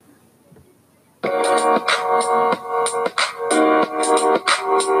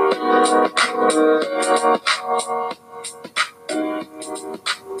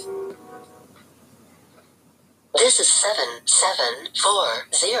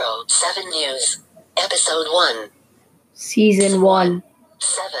707 News. Episode 1. Season 1.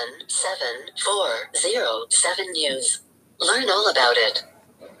 77407 News. Learn all about it.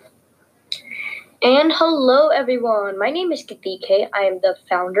 And hello everyone, my name is Katike. I am the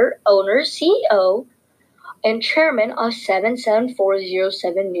founder, owner, CEO, and chairman of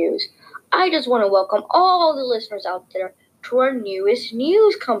 77407 News. I just want to welcome all the listeners out there to our newest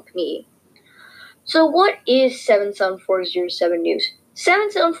news company. So what is 77407 News?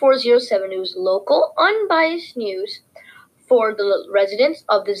 77407 News, local, unbiased news for the residents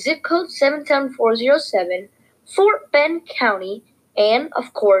of the zip code 77407, Fort Bend County, and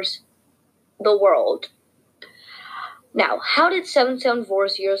of course, the world. Now, how did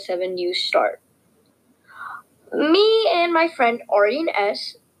 77407 News start? Me and my friend Arian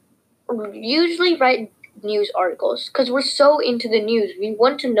S. usually write news articles because we're so into the news. We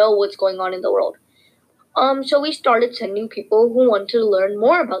want to know what's going on in the world. So we started sending people who want to learn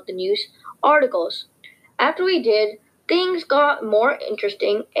more about the news articles. After we did, things got more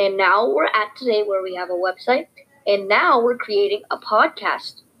interesting, and now we're at today where we have a website, and now we're creating a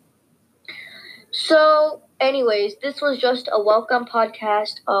podcast. So, anyways, this was just a welcome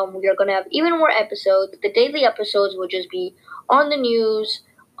podcast. We are gonna have even more episodes. The daily episodes will just be on the news,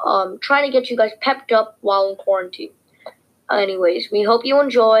 trying to get you guys pepped up while in quarantine. Anyways, we hope you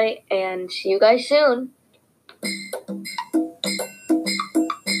enjoy, and see you guys soon.